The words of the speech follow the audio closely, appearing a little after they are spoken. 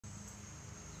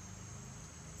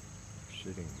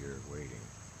sitting here waiting.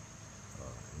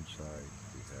 Inside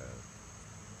we have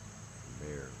the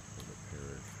mayor of the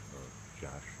parish of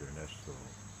Josh Ernesto,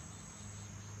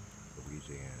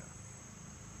 Louisiana.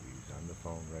 He's on the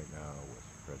phone right now with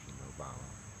President Obama,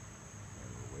 and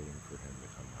we're waiting for him to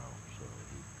come out. So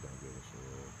he's going to give us a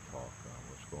little talk on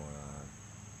what's going on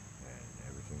and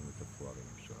everything with the flooding.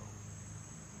 So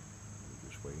we're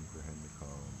just waiting for him to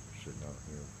come. We're sitting out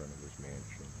here in front of his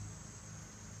mansion,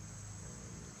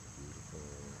 and there's beautiful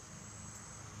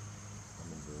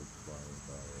hummingbirds flying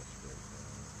by us right now.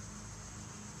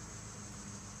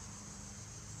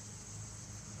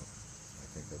 I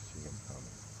think I see him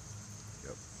coming.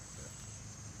 Yep, yeah.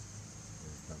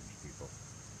 Here he comes, people.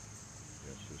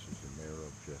 Yes, this is the mayor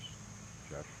of Josh.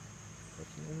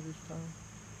 What's the name of this town?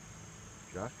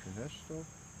 Josh Ernesto?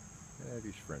 Yeah,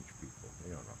 these French people,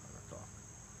 they don't know how to talk.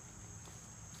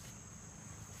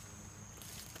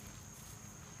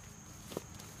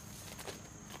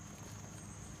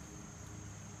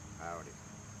 Howdy.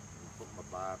 I'm gonna put my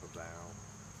Bible down.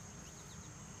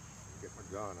 Get my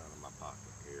gun out of my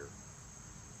pocket here.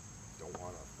 Don't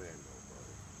want to offend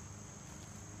nobody.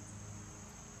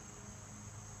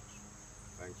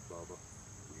 Thanks, Bubba.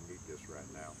 We need this right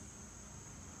now.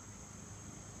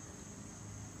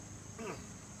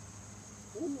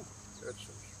 Ooh, that's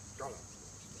some strong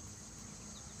stuff.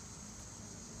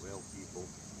 Well, people,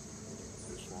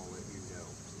 just want to let you know,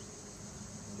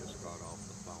 just got off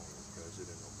the phone with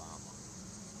President Obama. I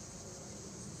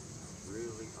was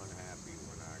really unhappy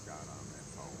when I got on that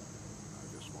phone. I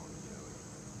just want to tell you.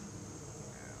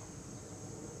 Now,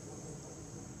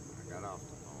 when I got off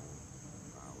the phone,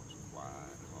 I was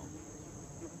quite humble,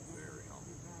 very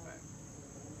humble, in fact,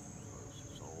 because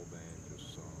it's all been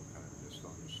just some kind of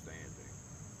misunderstanding,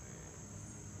 and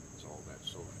it's all that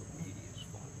social media's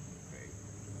fault, okay?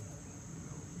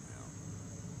 Now,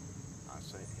 I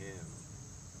sent him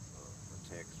a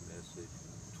text message,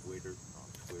 on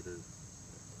Twitter,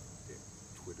 that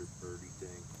Twitter birdie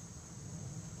thing.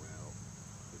 Well,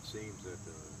 it seems that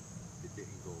it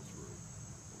didn't go through,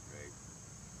 okay?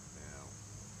 Now,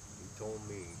 he told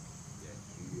me that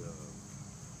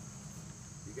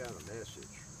he got a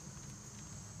message,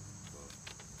 but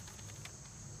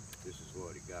this is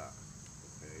what he got,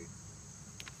 okay?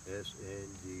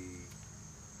 SNDPGLFCOS.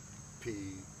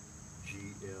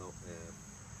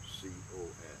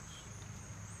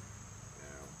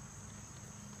 Now,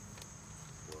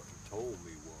 what he told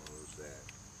me was that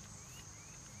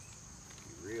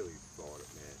he really thought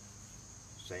it meant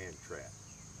sand trap,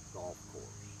 golf course,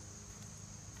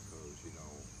 because,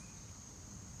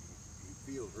 he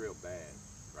feels real bad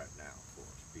right now for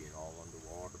us being all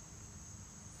underwater,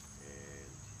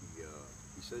 and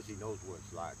he says he knows what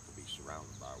it's like to be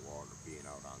surrounded by water, being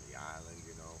out on the island,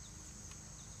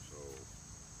 so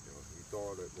he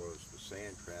thought it was the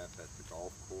sand trap at the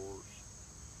golf course.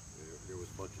 There was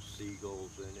a bunch of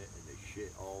seagulls in it, and they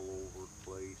shit all over the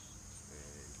place,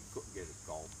 and he couldn't get his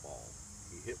golf ball.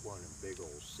 He hit one of them big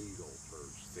old seagull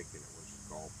turds thinking it was a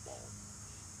golf ball.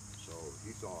 So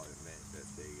he thought it meant that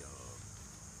they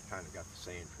kind of got the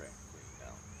sand trap cleaned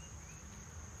out.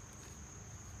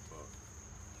 But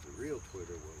the real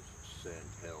Twitter was send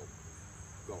help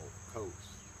Gulf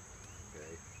Coast,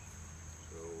 okay?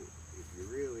 So if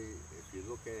you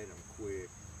look at them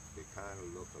quick, they kind of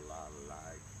look a lot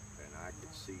alike, and I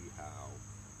could see how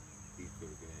he could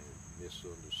have been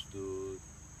misunderstood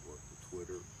what the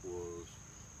Twitter was.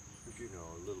 Because,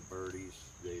 little birdies,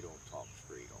 they don't talk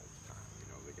straight all the time.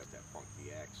 They got that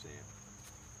funky accent.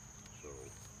 So,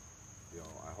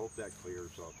 I hope that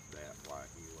clears up that why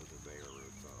he wasn't there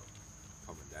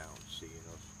coming down seeing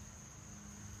us.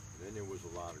 And then there was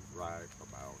a lot of gripe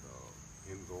about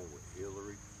him going with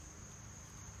Hillary.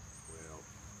 Well,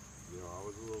 I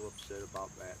was a little upset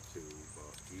about that too,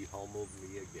 but he humbled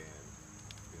me again.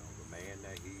 The man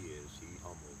that he is, he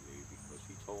humbled me because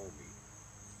he told me,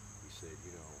 he said,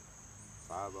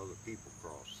 5 other people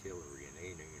crossed Hillary and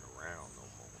they ain't around no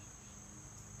more.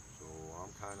 So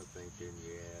I'm kind of thinking,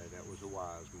 yeah, that was a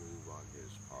wise move on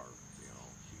his part.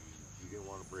 He didn't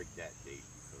want to break that date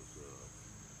because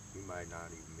he might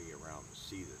not even be around to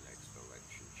see the next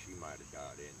election. She might have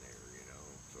got in there,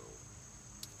 So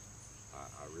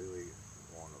I really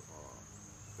want to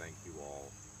thank you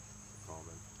all for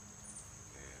coming,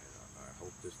 and I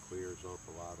hope this clears up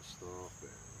a lot of stuff,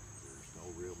 and there's no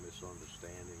real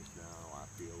misunderstandings now. I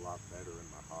feel a lot better in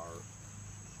my heart.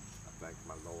 I thank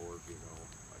my Lord,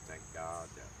 I thank God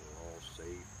that we're all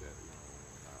safe, that,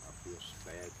 I feel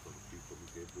bad for the people who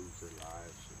did lose their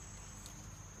lives, and,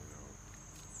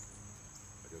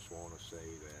 I just want to say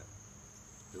that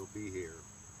he'll be here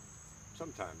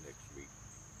sometime next week.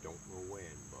 Don't know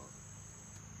when, but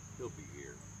He'll be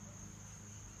here.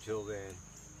 Till then,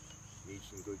 need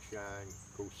some good shine,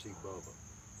 go see Bubba.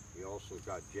 He also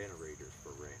got generators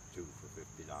for rent too for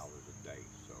 $50 a day.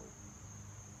 So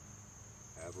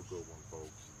have a good one.